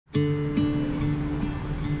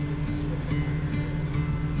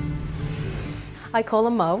I call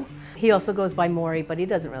him Mo. He also goes by Maury, but he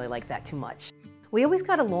doesn't really like that too much. We always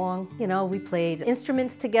got along, you know, we played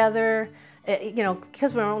instruments together, you know,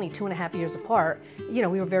 because we're only 2.5 years apart, you know,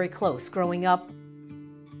 we were very close growing up.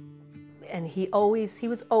 And he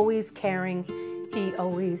was always caring. He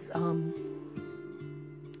always wanted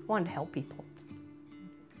to help people.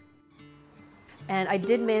 And I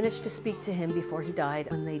did manage to speak to him before he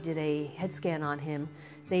died. When they did a head scan on him,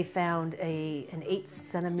 they found an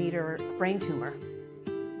 8-centimeter brain tumor.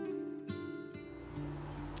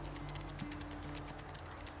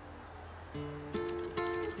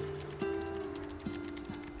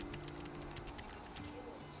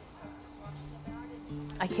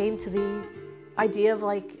 I came to the idea of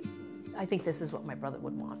like, I think this is what my brother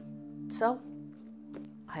would want. So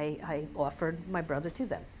I offered my brother to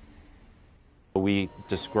them. We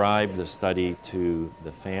described the study to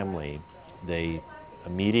the family. They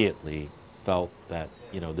immediately felt that,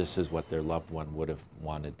 you know, this is what their loved one would have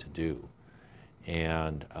wanted to do.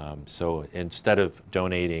 And so instead of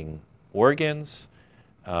donating organs,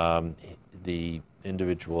 the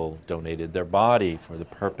individual donated their body for the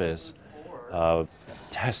purpose of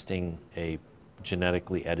testing a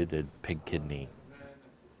genetically edited pig kidney.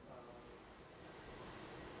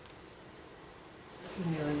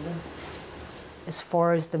 As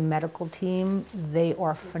far as the medical team, they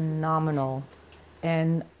are phenomenal.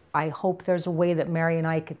 And I hope there's a way that Mary and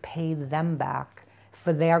I could pay them back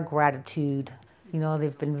for their gratitude. You know,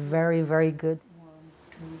 they've been very, very good.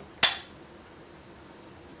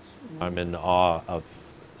 I'm in awe of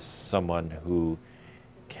someone who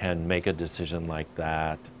can make a decision like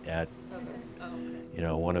that at, you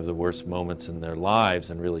know, one of the worst moments in their lives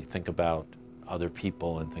and really think about other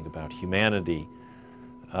people and think about humanity.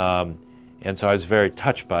 And so I was very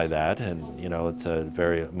touched by that, and, you know, it's a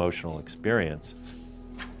very emotional experience.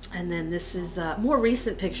 And then this is a more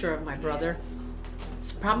recent picture of my brother.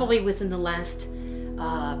 It's probably within the last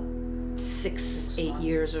 6-8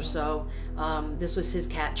 years or so. This was his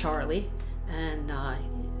cat, Charlie. And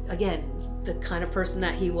again, the kind of person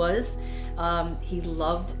that he was. He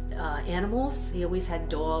loved animals. He always had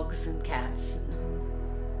dogs and cats.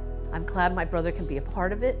 I'm glad my brother can be a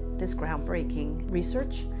part of it, this groundbreaking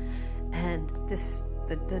research. And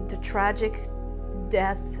the tragic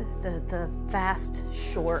death, the fast,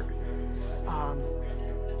 short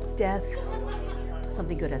death,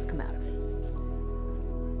 something good has come out of it.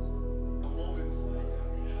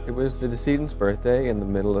 It was the decedent's birthday in the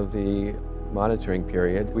middle of the monitoring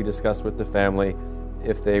period. We discussed with the family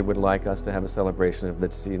if they would like us to have a celebration of the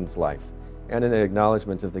decedent's life and an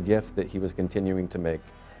acknowledgement of the gift that he was continuing to make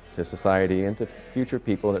to society and to future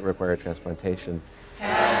people that require transplantation.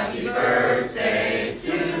 Happy birthday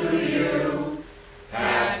to you.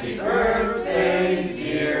 Happy birthday,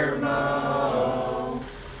 dear Mo.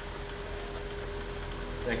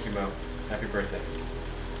 Thank you, Mo. Happy birthday.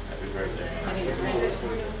 Happy birthday.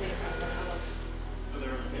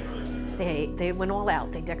 They went all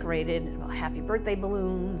out. They decorated happy birthday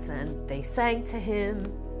balloons and they sang to him.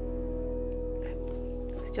 It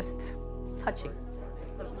was just touching.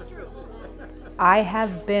 I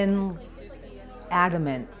have been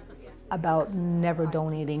adamant about never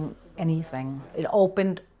donating anything. It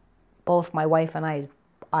opened both my wife and I's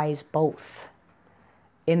eyes both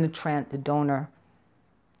in the donor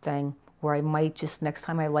thing, where I might just, next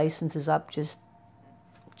time my license is up, just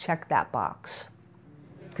check that box.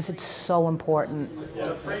 Because it's so important.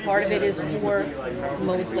 Part of it is for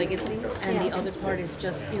Mo's legacy, and the other part is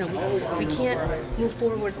just, you know, we can't move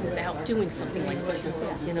forward without doing something like this.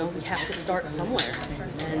 You know, we have to start somewhere,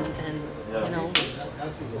 and you know,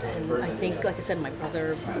 and I think, like I said, my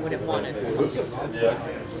brother would have wanted something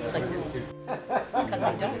like this, because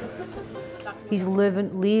I don't. He's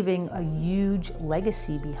leaving a huge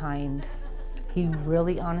legacy behind. He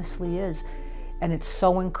really honestly is, and it's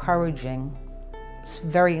so encouraging. It's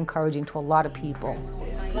very encouraging to a lot of people.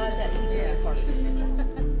 I'm glad that he did.